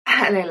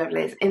Hello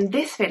lovelies, in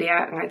this video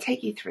I'm going to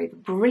take you through the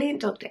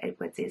brilliant Dr.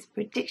 Edwards'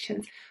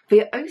 predictions for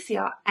your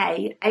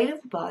OCR-A A-Level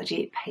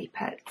Biology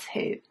Paper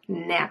 2.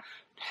 Now,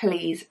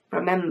 please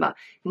remember,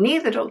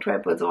 neither Dr.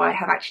 Edwards or I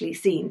have actually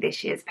seen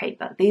this year's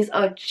paper. These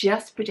are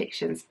just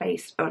predictions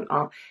based on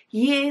our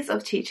years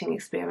of teaching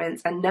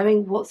experience and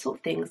knowing what sort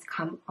of things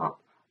come up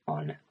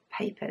on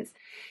papers.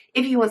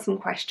 If you want some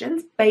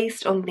questions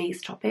based on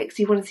these topics,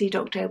 you want to see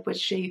Dr.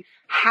 Edwards show you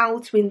how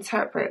to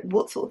interpret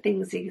what sort of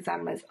things the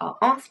examiners are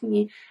asking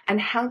you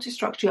and how to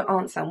structure your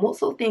answer and what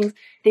sort of things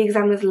the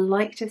examiners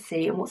like to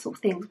see and what sort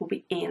of things will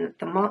be in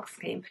the mark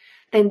scheme,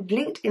 then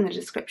linked in the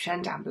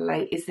description down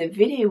below is the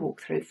video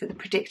walkthrough for the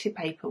predicted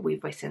paper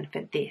we've written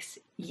for this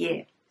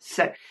year.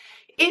 So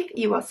if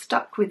you are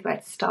stuck with where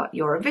to start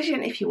your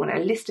revision, if you want a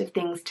list of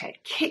things to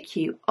kick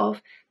you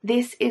off,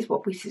 this is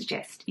what we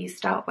suggest you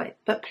start with.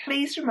 But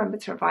please remember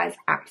to revise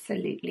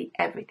absolutely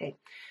everything,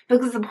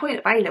 because the point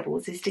of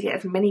A-levels is to get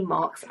as many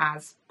marks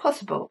as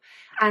possible.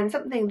 And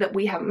something that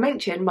we haven't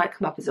mentioned might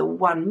come up as a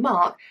 1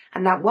 mark,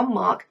 and that 1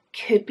 mark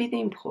could be the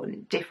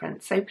important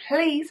difference. So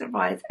please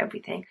revise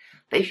everything.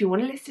 But if you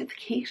want a list of the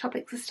key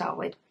topics to start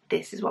with,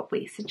 this is what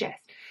we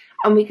suggest.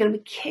 And we're going to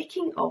be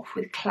kicking off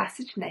with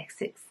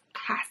classification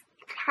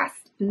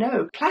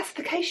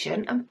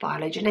and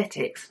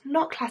phylogenetics,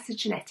 not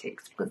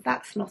classigenetics, because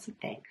that's not a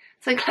thing.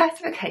 So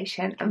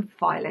classification and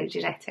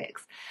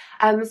phylogenetics.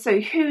 So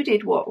who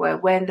did what, where,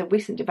 when, the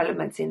recent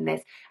developments in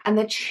this, and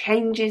the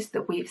changes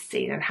that we've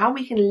seen, and how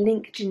we can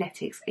link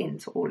genetics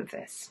into all of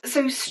this.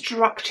 So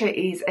structure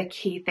is a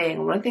key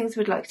thing. One of the things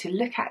we'd like to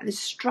look at is the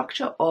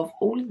structure of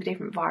all of the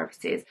different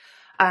viruses.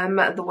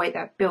 The way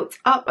they're built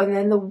up, and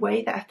then the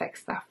way that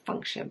affects their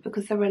function,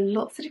 because there are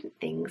lots of different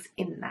things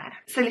in there.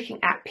 So looking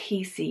at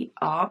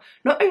PCR,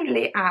 not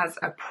only as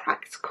a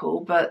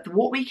practical, but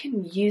what we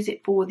can use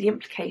it for, the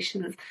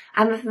implications,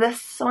 and the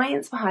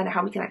science behind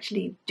how we can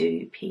actually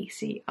do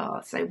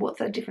PCR. So what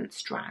the different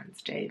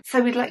strands do.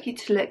 So we'd like you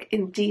to look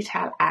in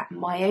detail at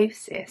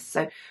meiosis,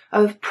 so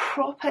of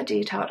proper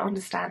detailed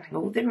understanding of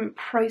all the different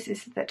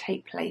processes that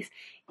take place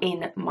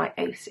in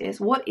meiosis,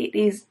 what it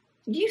is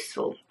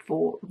useful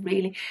for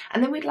really,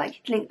 and then we'd like you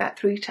to link that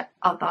through to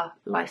other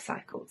life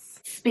cycles.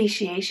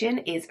 Speciation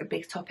is a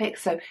big topic,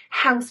 so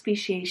how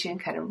speciation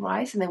can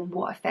arise and then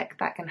what effect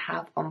that can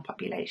have on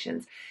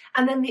populations.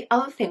 And then the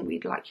other thing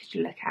we'd like you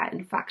to look at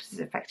in factors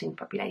affecting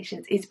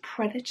populations is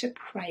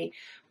predator-prey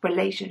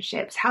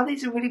relationships, how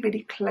these are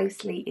really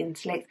closely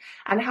interlinked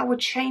and how a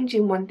change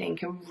in one thing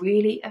can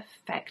really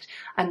affect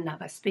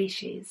another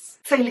species.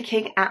 So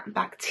looking at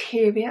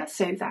bacteria,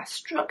 so their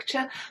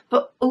structure,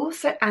 but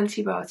also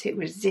antibiotic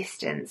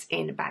resistance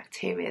in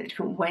bacteria, the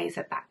different ways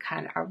that that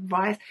can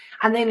arise,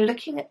 and then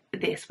looking at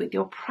this with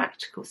your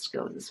practical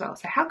skills as well.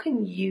 So how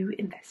can you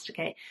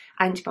investigate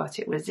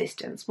antibiotic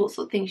resistance? What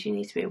sort of things you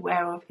need to be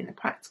aware of in the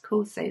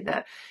practical so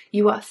that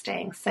you are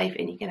staying safe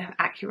and you can have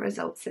accurate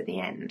results at the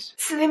end.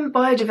 So then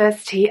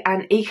biodiversity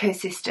and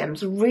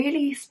ecosystems,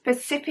 really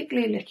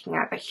specifically looking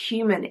at the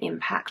human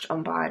impact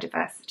on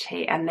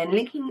biodiversity and then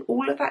linking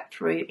all of that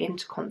through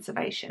into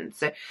conservation.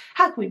 So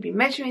how can we be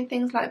measuring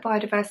things like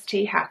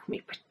biodiversity? How can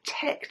we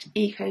protect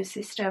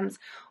ecosystems?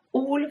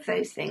 All of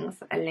those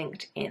things are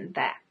linked in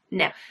there.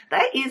 Now,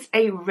 that is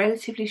a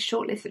relatively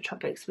short list of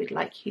topics we'd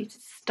like you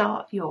to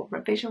start your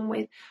revision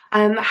with.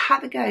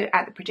 Have a go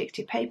at the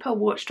predicted paper,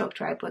 watch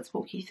Dr. Edwards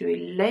walk you through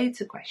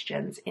loads of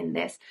questions in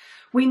this.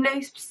 We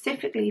know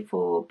specifically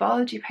for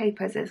biology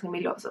papers there's going to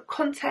be lots of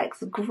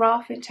context,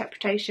 graph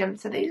interpretation,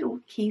 so these are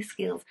all key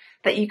skills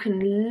that you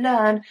can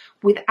learn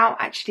without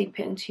actually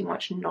putting too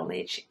much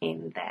knowledge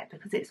in there,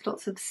 because it's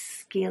lots of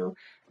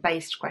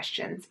skill-based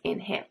questions in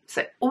here.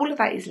 So all of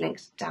that is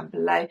linked down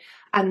below,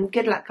 and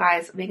good luck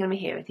guys, we're going to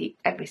be here with you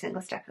every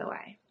single step of the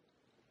way.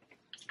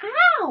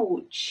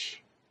 Ouch!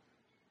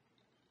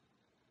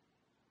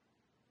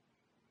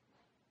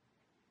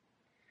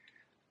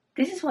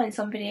 This is why in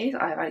some videos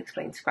I have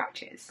unexplained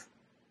scratches.